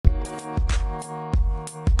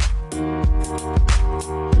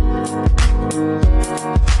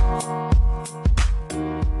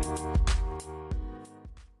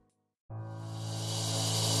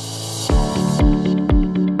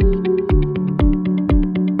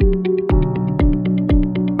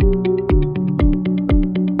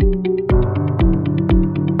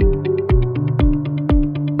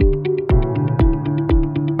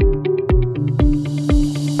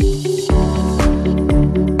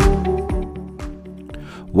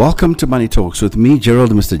Welcome to Money Talks with me,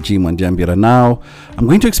 Gerald Mr. G. Mwandiambira. Now, I'm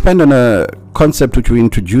going to expand on a concept which we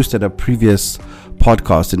introduced at a previous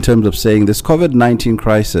podcast in terms of saying this COVID-19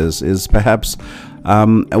 crisis is perhaps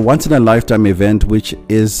a once-in-a-lifetime event which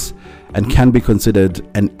is and can be considered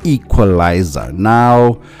an equalizer.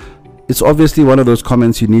 Now, it's obviously one of those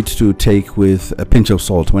comments you need to take with a pinch of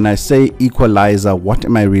salt. When I say equalizer, what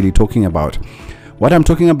am I really talking about? What I'm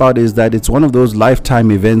talking about is that it's one of those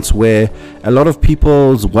lifetime events where a lot of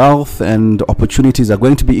people's wealth and opportunities are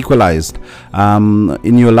going to be equalized. In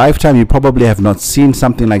your lifetime, you probably have not seen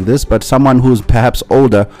something like this, but someone who's perhaps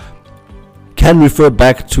older can refer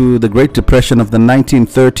back to the Great Depression of the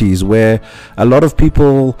 1930s, where a lot of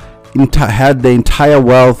people had their entire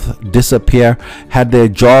wealth disappear, had their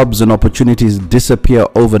jobs and opportunities disappear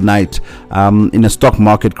overnight in a stock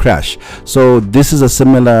market crash. So this is a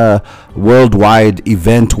similar worldwide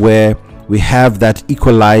event where we have that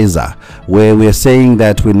equalizer, where we're saying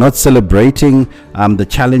that we're not celebrating the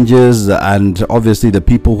challenges and obviously the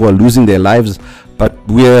people who are losing their lives, but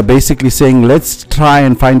we're basically saying let's try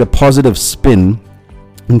and find a positive spin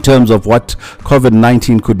in terms of what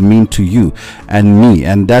COVID-19 could mean to you and me.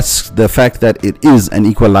 And that's the fact that it is an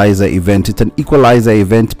equalizer event. It's an equalizer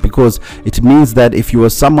event because it means that if you were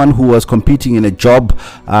someone who was competing in a job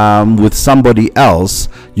with somebody else,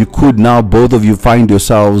 you could now both of you find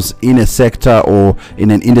yourselves in a sector or in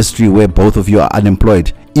an industry where both of you are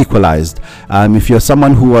unemployed. Equalized. If you're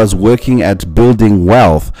someone who was working at building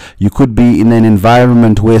wealth, you could be in an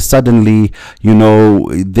environment where suddenly,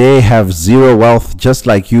 they have zero wealth just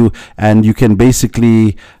like you, and you can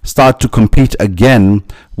basically start to compete again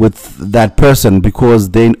with that person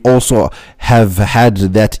because they also have had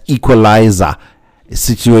that equalizer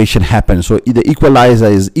situation happen. So the equalizer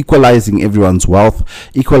is equalizing everyone's wealth,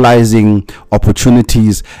 equalizing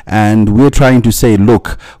opportunities, and we're trying to say,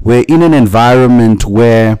 look, we're in an environment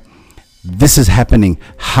where this is happening.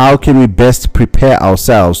 How can we best prepare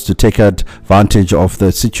ourselves to take advantage of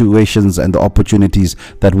the situations and the opportunities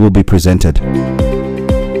that will be presented?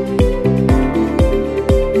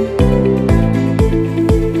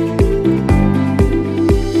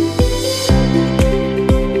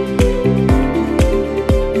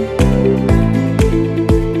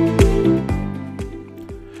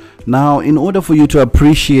 Now, in order for you to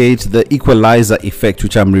appreciate the equalizer effect,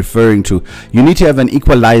 which I'm referring to, you need to have an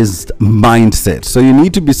equalized mindset. So you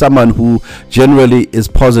need to be someone who generally is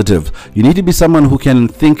positive. You need to be someone who can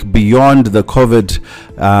think beyond the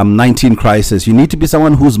COVID-19 crisis. You need to be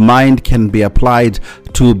someone whose mind can be applied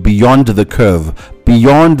to beyond the curve,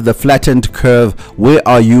 beyond the flattened curve. Where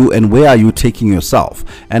are you and where are you taking yourself?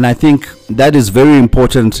 And I think that is very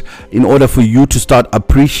important in order for you to start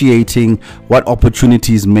appreciating what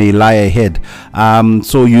opportunities may lie ahead.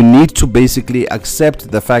 So you need to basically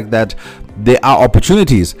accept the fact that there are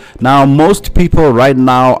opportunities. Now, most people right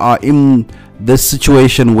now are in this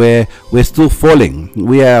situation where we're still falling.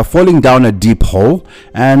 We are falling down a deep hole,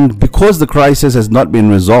 and because the crisis has not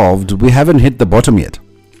been resolved, we haven't hit the bottom yet.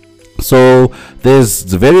 So there's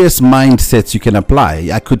various mindsets you can apply.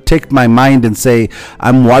 I could take my mind and say,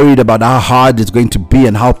 I'm worried about how hard it's going to be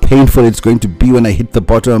and how painful it's going to be when I hit the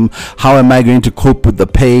bottom. How am I going to cope with the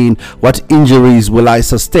pain? What injuries will I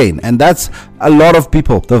sustain? And that's a lot of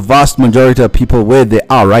people, the vast majority of people where they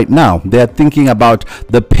are right now. They are thinking about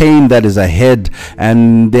the pain that is ahead,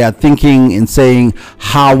 and they are thinking and saying,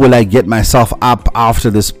 how will I get myself up after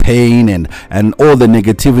this pain and all the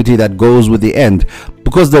negativity that goes with the end?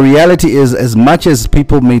 Because the reality is, as much as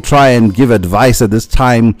people may try and give advice at this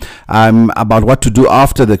time about what to do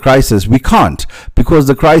after the crisis, we can't, because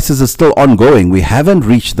the crisis is still ongoing. We haven't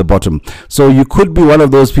reached the bottom. So you could be one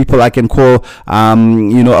of those people I can call,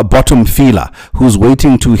 a bottom feeler who's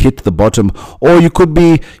waiting to hit the bottom. Or you could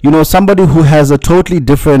be, somebody who has a totally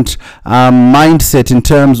different mindset in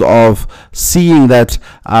terms of seeing that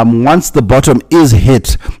once the bottom is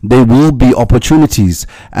hit, there will be opportunities.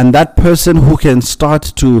 And that person who can start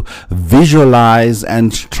to visualize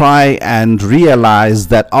and try and realize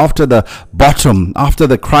that after the bottom, after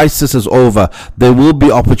the crisis is over, there will be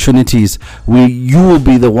opportunities. You will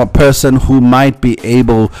be the one person who might be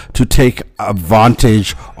able to take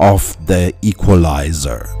advantage of the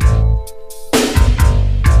equalizer.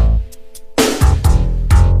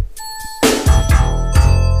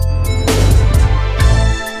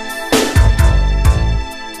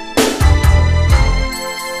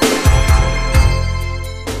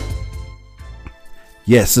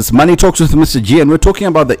 Yes, it's Money Talks with Mr. G, and we're talking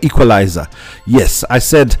about the equalizer. Yes, I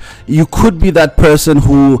said you could be that person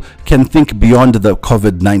who can think beyond the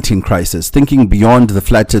COVID-19 crisis, thinking beyond the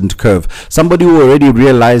flattened curve. Somebody who already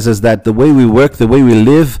realizes that the way we work, the way we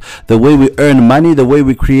live, the way we earn money, the way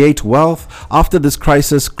we create wealth, after this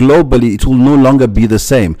crisis globally, it will no longer be the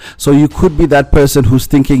same. So you could be that person who's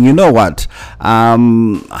thinking, you know what,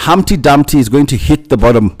 Humpty Dumpty is going to hit the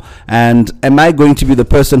bottom, and am I going to be the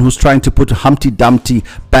person who's trying to put Humpty Dumpty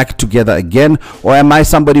back together again, or am I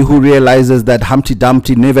somebody who realizes that Humpty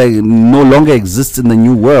Dumpty no longer exists in the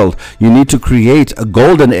new world? You need to create a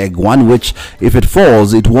golden egg, one which if it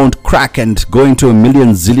falls it won't crack and go into a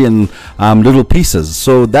million zillion little pieces.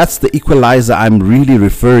 So that's the equalizer I'm really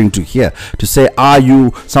referring to here, to say, are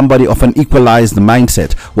you somebody of an equalized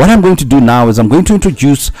mindset? What I'm going to do now is I'm going to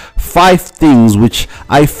introduce 5 things which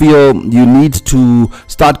I feel you need to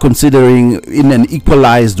start considering in an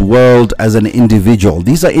equalized world as an individual.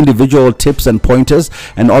 These are individual tips and pointers,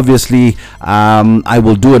 and obviously I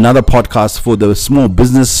will do another podcast for the small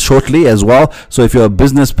business shortly as well. So if you're a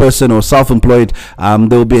business person or self-employed, there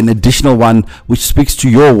will be an additional one which speaks to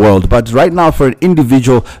your world. But right now, for an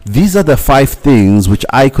individual, these are the 5 things which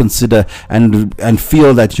I consider and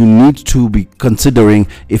feel that you need to be considering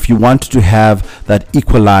if you want to have that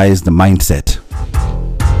equalized mindset.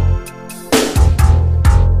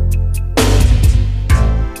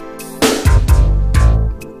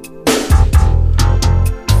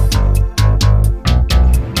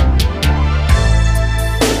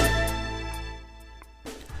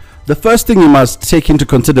 The first thing you must take into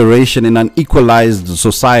consideration in an equalized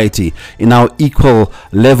society, in our equal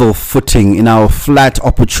level footing, in our flat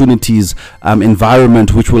opportunities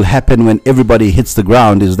environment, which will happen when everybody hits the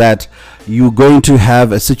ground, is that you're going to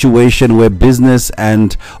have a situation where business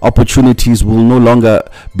and opportunities will no longer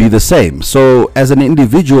be the same. So as an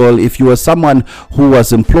individual, if you are someone who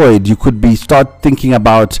was employed, you could start thinking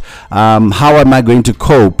about how am I going to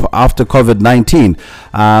cope after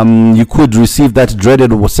COVID-19. You could receive that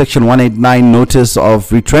dreaded Section 189 notice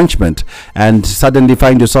of retrenchment and suddenly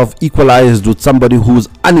find yourself equalized with somebody who's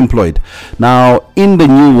unemployed. Now, in the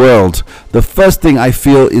new world, the first thing I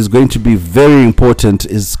feel is going to be very important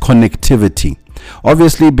is connectivity.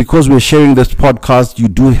 Obviously, because we're sharing this podcast, you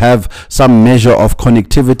do have some measure of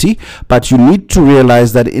connectivity, but you need to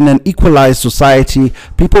realize that in an equalized society,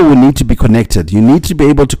 people will need to be connected. You need to be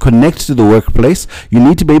able to connect to the workplace. You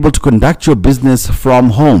need to be able to conduct your business from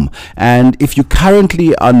home. And if you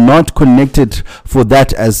currently are not connected for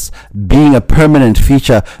that as being a permanent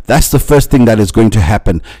feature, that's the first thing that is going to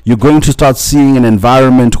happen. You're going to start seeing an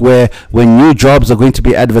environment where when new jobs are going to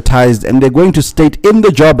be advertised, and they're going to state in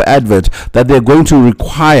the job advert that they're going to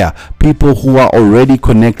require people who are already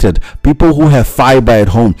connected, people who have fiber at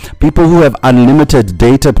home, people who have unlimited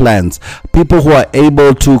data plans, people who are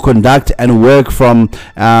able to conduct and work from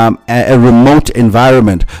a remote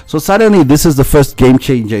environment. So suddenly this is the first game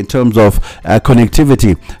changer in terms of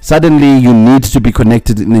connectivity. Suddenly you need to be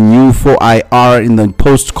connected in the new 4IR in the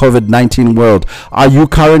post-COVID-19 world. Are you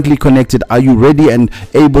currently connected? Are you ready and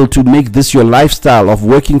able to make this your lifestyle of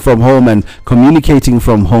working from home and communicating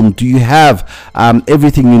from home? Do you have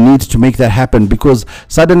everything you need to make that happen? Because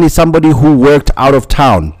suddenly somebody who worked out of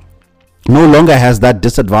town no longer has that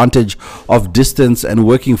disadvantage of distance and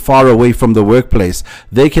working far away from the workplace.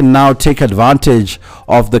 They can now take advantage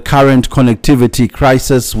of the current connectivity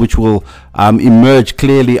crisis, which will emerge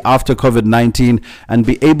clearly after COVID-19, and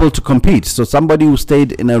be able to compete. So somebody who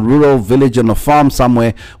stayed in a rural village on a farm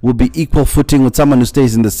somewhere will be equal footing with someone who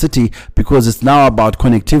stays in the city, because it's now about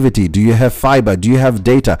connectivity. Do you have fiber? Do you have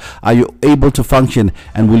data? Are you able to function?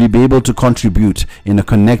 And will you be able to contribute in a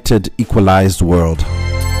connected, equalized world?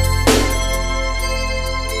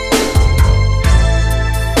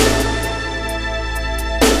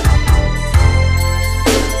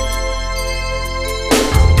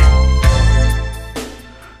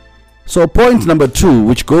 So point number 2,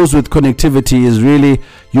 which goes with connectivity, is really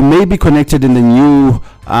you may be connected in the new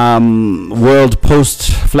world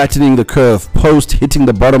post flattening the curve, post hitting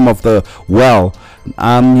the bottom of the well.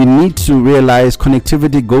 You need to realize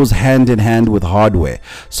connectivity goes hand in hand with hardware.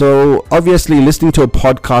 So obviously listening to a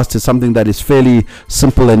podcast is something that is fairly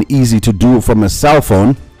simple and easy to do from a cell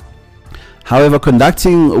phone. However,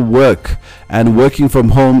 conducting work and working from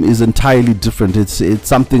home is entirely different. It's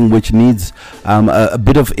something which needs a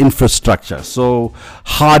bit of infrastructure. So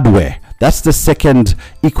hardware, that's the second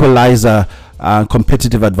equalizer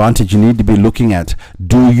competitive advantage you need to be looking at.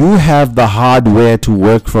 Do you have the hardware to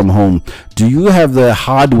work from home? Do you have the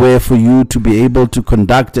hardware for you to be able to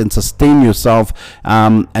conduct and sustain yourself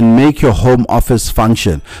and make your home office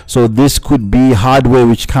function? So this could be hardware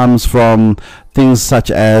which comes from things such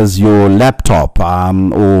as your laptop,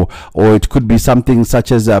 or it could be something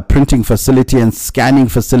such as a printing facility and scanning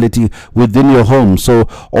facility within your home. So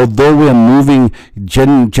although we are moving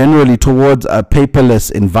generally towards a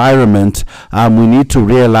paperless environment, we need to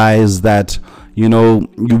realize that you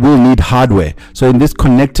will need hardware. So in this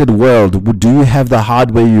connected world, do you have the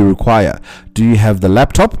hardware you require? Do you have the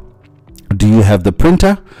laptop? Do you have the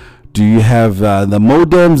printer? Do you have the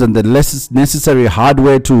modems and the necessary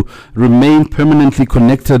hardware to remain permanently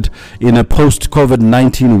connected in a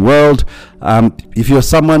post-COVID-19 world? If you're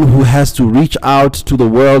someone who has to reach out to the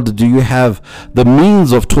world, do you have the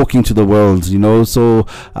means of talking to the world? So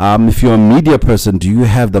if you're a media person, do you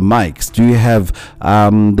have the mics? Do you have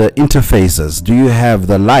the interfaces? Do you have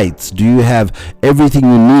the lights? Do you have everything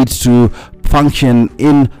you need to function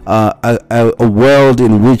in a world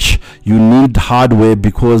in which you need hardware,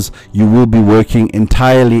 because you will be working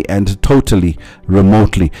entirely and totally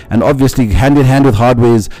remotely? And obviously, hand in hand with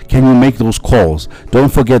hardware is, can you make those calls?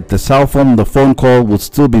 Don't forget, the cell phone, the phone call will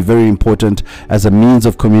still be very important as a means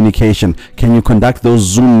of communication. Can you conduct those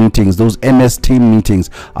Zoom meetings, those MS Team meetings?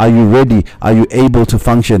 Are you ready? Are you able to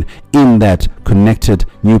function in that connected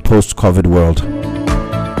new post-COVID world?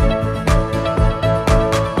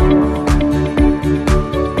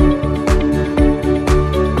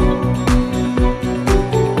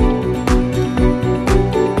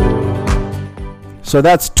 So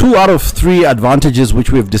that's 2 out of 3 advantages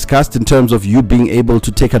which we've discussed in terms of you being able to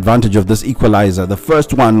take advantage of this equalizer. The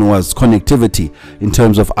first one was connectivity, in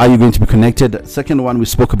terms of, are you going to be connected? Second one we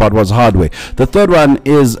spoke about was hardware. The third one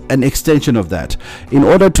is an extension of that. In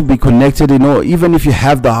order to be connected, even if you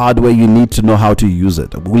have the hardware, you need to know how to use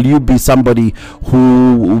it. Will you be somebody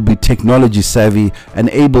who will be technology savvy and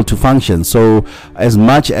able to function? So as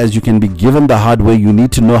much as you can be given the hardware, you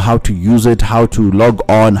need to know how to use it, how to log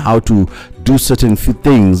on, how to do certain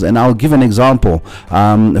things. And I'll give an example.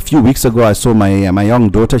 A few weeks ago, I saw my young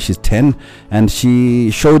daughter. She's 10, and she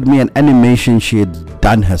showed me an animation she had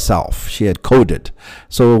done herself. She had coded.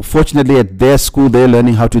 So fortunately, at their school, they're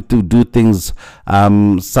learning how to do things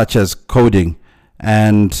such as coding.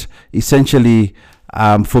 And essentially,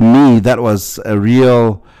 for me, that was a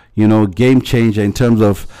real game changer in terms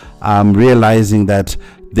of realizing that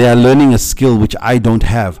they are learning a skill which I don't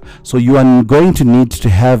have. So you are going to need to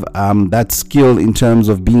have that skill in terms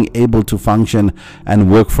of being able to function and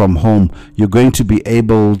work from home. You're going to be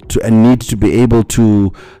able to and need to be able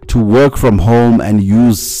to work from home and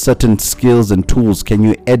use certain skills and tools. Can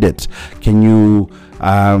you edit? Can you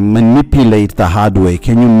manipulate the hardware?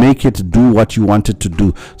 Can you make it do what you want it to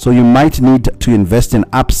do? So you might need to invest in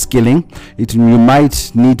upskilling. You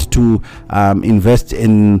might need to invest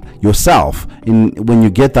in yourself when you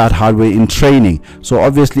get that hardware, in training. So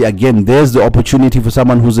obviously, again, there's the opportunity for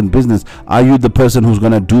someone who's in business. Are you the person who's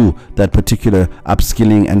going to do that particular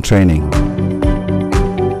upskilling and training?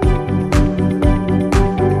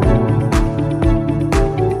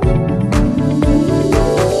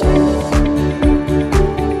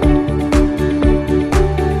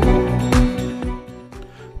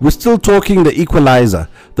 We're still talking the equalizer.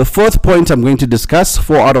 The fourth point I'm going to discuss,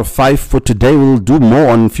 4 out of 5 for today, we'll do more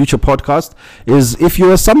on future podcasts, is if you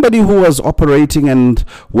are somebody who was operating and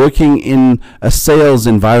working in a sales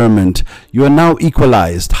environment, you are now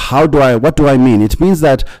equalized. What do I mean? It means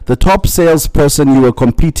that the top salesperson you were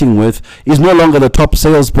competing with is no longer the top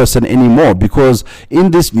salesperson anymore, because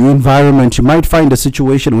in this new environment, you might find a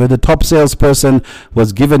situation where the top salesperson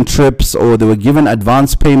was given trips or they were given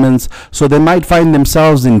advance payments. So they might find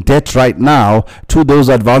themselves in debt right now to those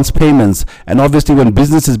advance payments. And obviously, when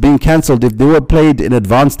business is being cancelled, if they were paid in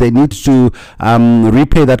advance, they need to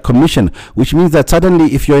repay that commission, which means that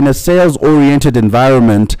suddenly, if you're in a sales oriented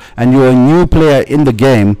environment and you're a new player in the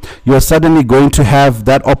game, you're suddenly going to have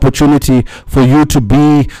that opportunity for you to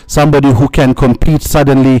be somebody who can compete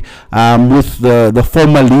suddenly with the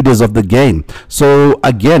former leaders of the game. So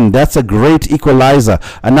again, that's a great equalizer.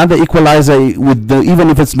 Another equalizer, even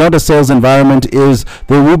if it's not a sales environment, is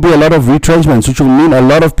there will be a lot of retrenchments, which will mean a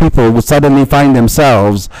lot of people will suddenly find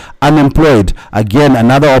themselves unemployed. Again,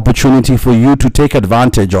 another opportunity for you to take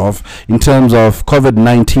advantage of in terms of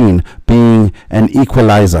COVID-19 being an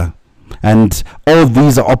equalizer. And all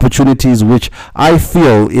these are opportunities which I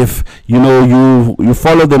feel, if you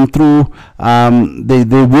follow them through, they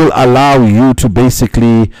will allow you to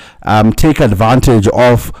basically take advantage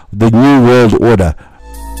of the new world order.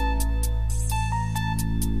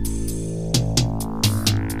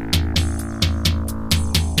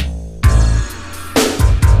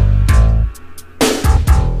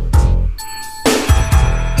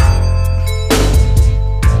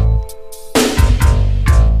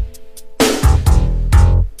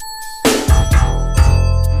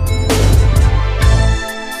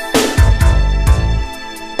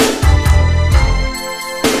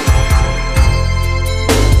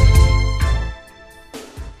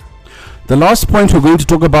 The last point we're going to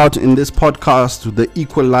talk about in this podcast, the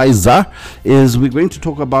equalizer, is we're going to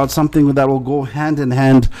talk about something that will go hand in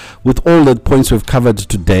hand with all the points we've covered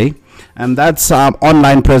today, and that's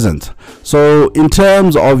online presence. So in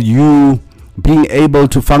terms of you being able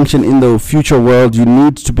to function in the future world, you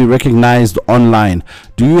need to be recognized online.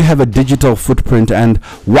 Do you have a digital footprint, and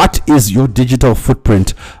what is your digital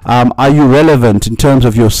footprint? Are you relevant in terms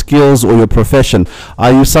of your skills or your profession?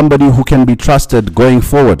 Are you somebody who can be trusted going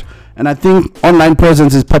forward? And I think online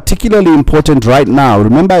presence is particularly important right now.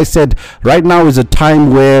 Remember, I said right now is a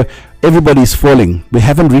time where everybody's falling. We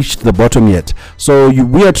haven't reached the bottom yet. So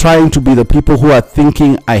we are trying to be the people who are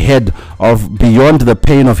thinking ahead of beyond the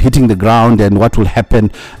pain of hitting the ground and what will happen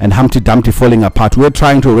and Humpty Dumpty falling apart. We're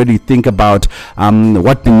trying to already think about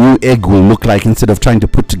what the new egg will look like, instead of trying to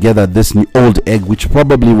put together this new old egg, which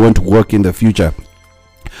probably won't work in the future.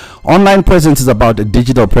 Online presence is about a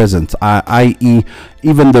digital presence, i.e.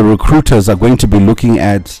 even the recruiters are going to be looking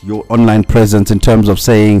at your online presence in terms of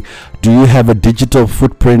saying, do you have a digital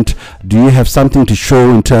footprint? Do you have something to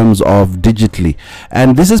show in terms of digitally?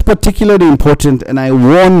 And this is particularly important, and I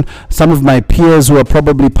warn some of my peers who are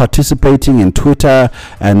probably participating in Twitter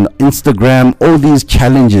and Instagram, all these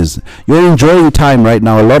challenges. You're enjoying time right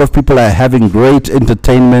now. A lot of people are having great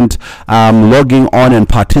entertainment, logging on and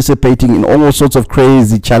participating in all sorts of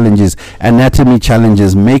crazy challenges, anatomy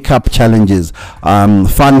challenges, makeup challenges,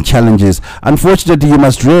 fun challenges. Unfortunately, you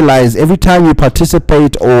must realize every time you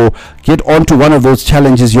participate or get onto one of those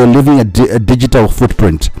challenges, you're leaving a digital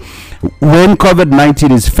footprint. When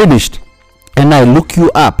COVID-19 is finished and I look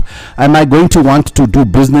you up, am I going to want to do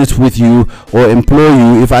business with you or employ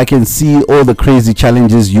you if I can see all the crazy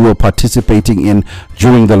challenges you were participating in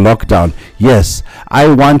during the lockdown? Yes,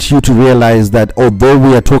 I want you to realize that although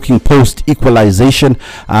we are talking post-equalization,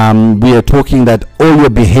 we are talking that all your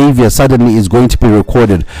behavior suddenly is going to be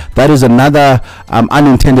recorded. That is another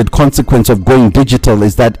unintended consequence of going digital,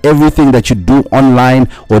 is that everything that you do online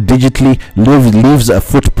or digitally leaves a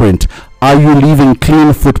footprint. Are you leaving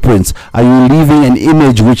clean footprints? Are you leaving an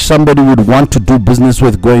image which somebody would want to do business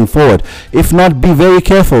with going forward? If not, be very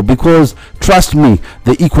careful, because trust me,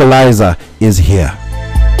 the equalizer is here.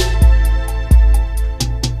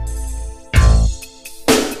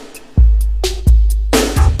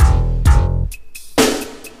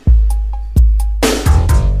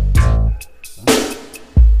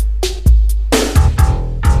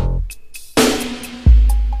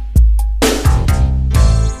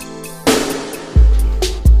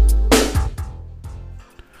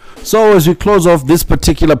 So as we close off this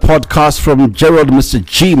particular podcast from Gerald Mr.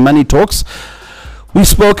 G Money Talks, we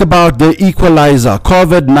spoke about the equalizer,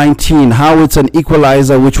 COVID-19, how it's an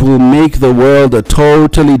equalizer which will make the world a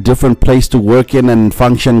totally different place to work in and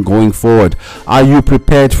function going forward. Are you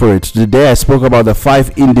prepared for it? Today I spoke about the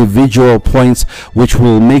 5 individual points which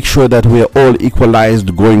will make sure that we are all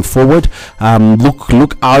equalized going forward.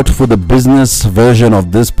 Look out for the business version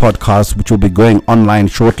of this podcast, which will be going online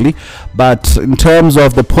shortly. But in terms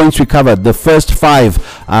of the points we covered, the first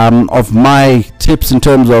 5 of my tips in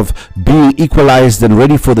terms of being equalized and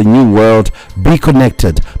ready for the new world: be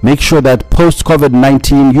connected. Make sure that post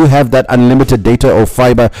COVID-19 you have that unlimited data or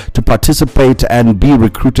fiber to participate and be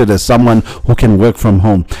recruited as someone who can work from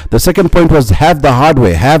home. The second point was have the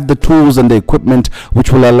hardware, have the tools and the equipment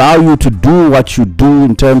which will allow you to do what you do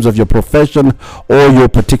in terms of your profession or your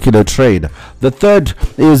particular trade. The third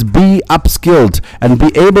is be upskilled and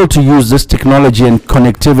be able to use this technology and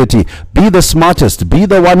connectivity. Be the smartest, be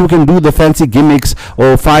the one who can do the fancy gimmicks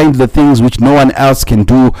or find the things which no one else can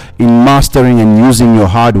do in mastering and using your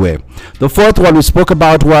hardware. The fourth one we spoke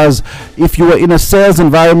about was, if you are in a sales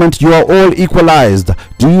environment, you are all equalized.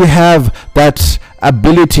 Do you have that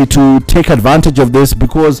ability to take advantage of this?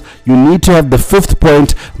 Because you need to have the fifth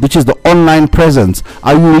point, which is the online presence.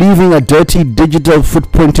 Are you leaving a dirty digital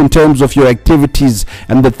footprint in terms of your activities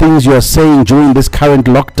and the things you are saying during this current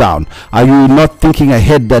lockdown? Are you not thinking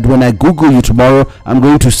ahead that when I Google you tomorrow, I'm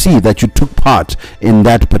going to see that you took part in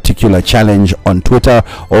that particular challenge on Twitter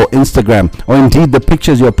or Instagram, or indeed the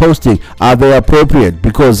pictures you're posting, are they appropriate?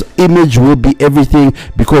 Because image will be everything,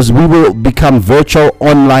 because we will become virtual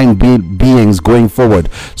online beings going forward.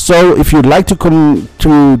 So if you'd like to come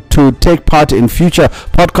to take part in future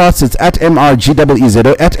podcasts, it's at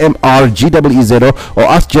MRGEEZO, at MRGEEZO, or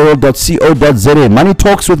askgerald.co.za. Money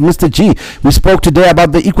Talks with Mr. G. We spoke today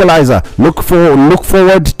about the equalizer. Look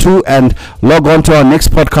forward to and log on to our next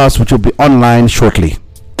podcast, which will be online shortly.